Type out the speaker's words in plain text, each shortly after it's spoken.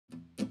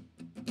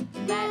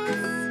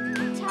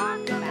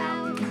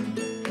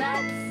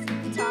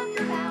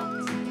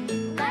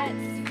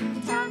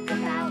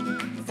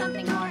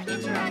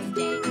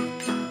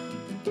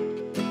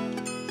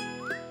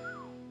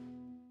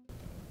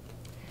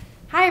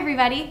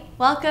everybody.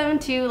 Welcome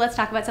to Let's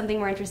Talk About Something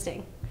More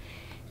Interesting.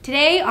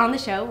 Today on the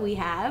show we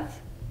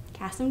have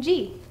Kassem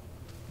G.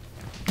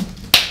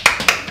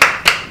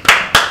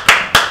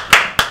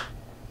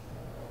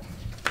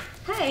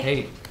 Hi.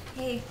 Hey.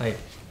 Hey. Hi.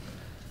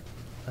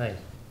 Hi.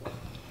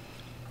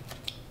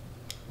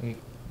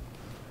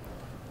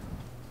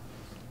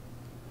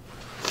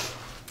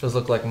 Those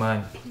look like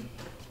mine.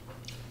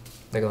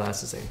 The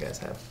glasses that you guys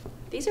have.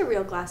 These are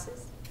real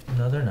glasses.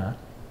 No, they're not.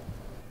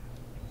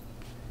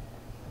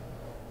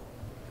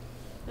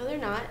 No, they're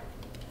not.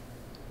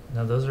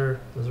 No, those are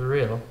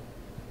real.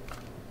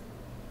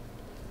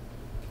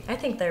 I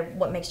think they're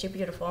what makes you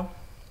beautiful.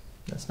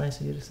 That's nice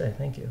of you to say.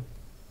 Thank you.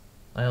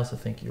 I also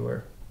think you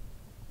were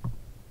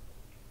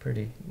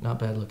pretty, not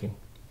bad looking.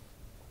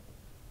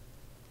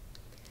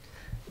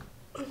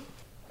 What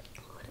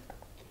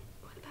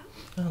about?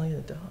 Oh, look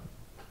at the dog.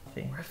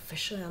 We're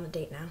officially on a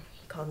date now.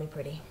 He called me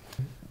pretty.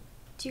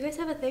 Do you guys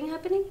have a thing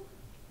happening?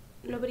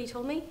 Nobody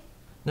told me?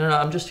 No,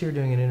 I'm just here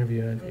doing an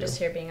interview. I'm just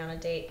here being on a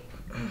date.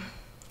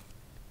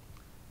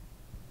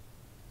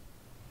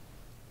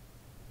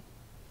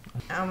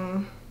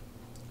 How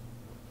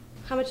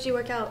much do you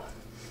work out?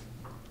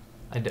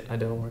 I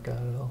don't work out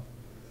at all.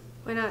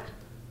 Why not?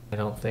 I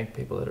don't think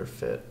people that are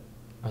fit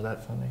are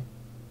that funny.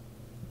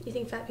 You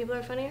think fat people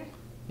are funnier?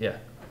 Yeah,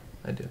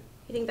 I do.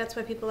 You think that's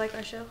why people like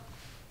our show?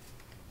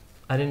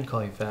 I didn't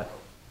call you fat.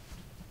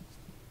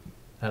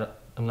 I'm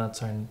not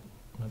trying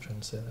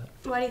to say that.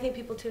 Why do you think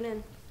people tune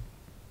in?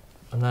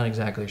 I'm not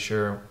exactly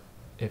sure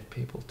if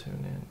people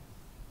tune in.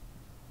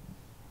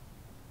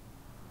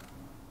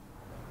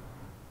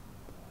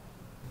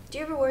 Do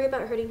you ever worry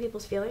about hurting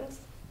people's feelings?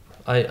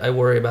 I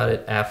worry about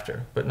it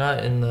after, but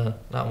not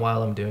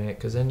while I'm doing it,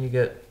 because then you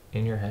get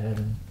in your head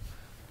and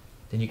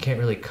then you can't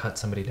really cut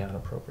somebody down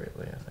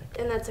appropriately, I think.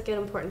 And that's like an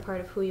important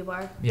part of who you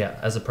are. Yeah,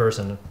 as a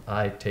person,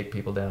 I take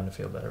people down to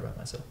feel better about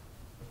myself.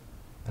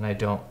 And I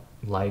don't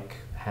like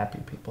happy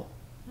people.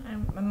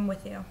 I'm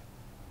with you.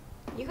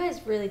 You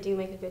guys really do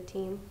make a good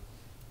team.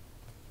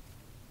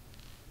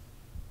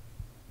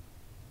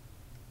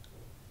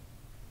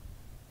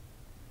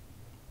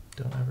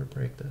 Don't ever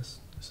break this.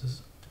 This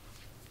is...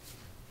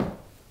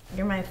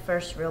 You're my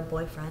first real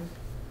boyfriend.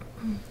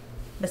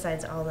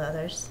 Besides all the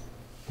others.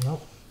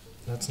 Nope,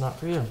 that's not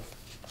for you.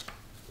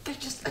 I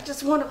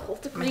just want to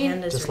hold the My green.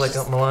 hand is Just like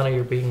Milana,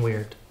 you're being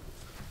weird.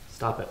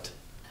 Stop it.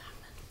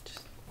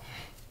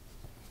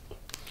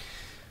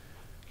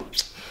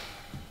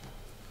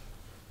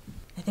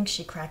 I think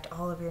she cracked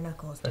all of your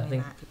knuckles I doing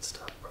think that. it's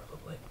stop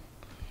probably.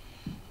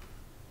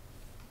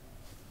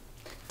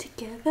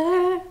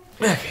 Together.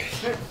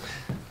 Okay.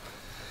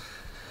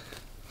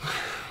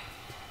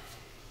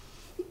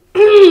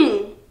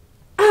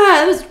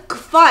 That was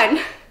fun.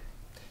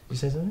 You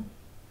say something?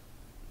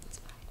 It's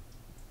fine.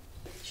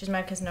 She's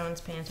mad because no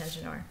one's paying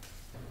attention to her.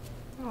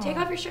 Take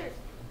off your shirt.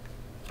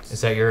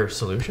 Is that your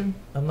solution?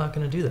 I'm not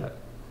gonna do that.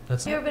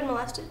 That's Have you ever been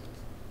molested?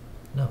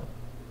 no.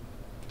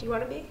 Do you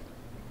want to be?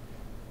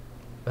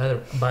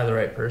 By the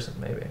right person,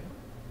 maybe.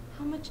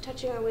 How much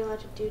touching are we allowed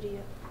to do to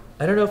you?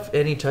 I don't know if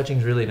any touching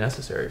is really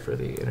necessary for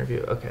the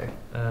interview. Okay.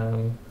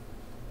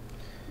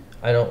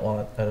 I don't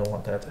want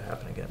that to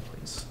happen again,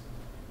 please.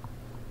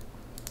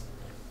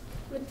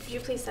 Would you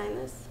please sign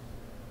this?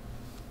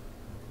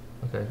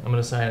 Okay, I'm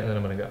gonna sign it and then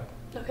I'm gonna go.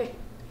 Okay.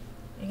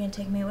 Are you gonna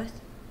take me with?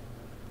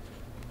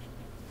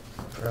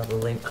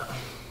 Probably not.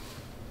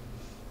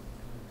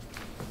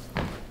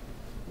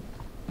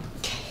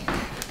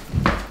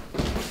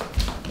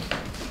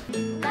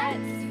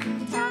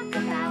 Let's talk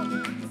about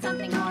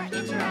something more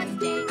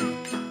interesting.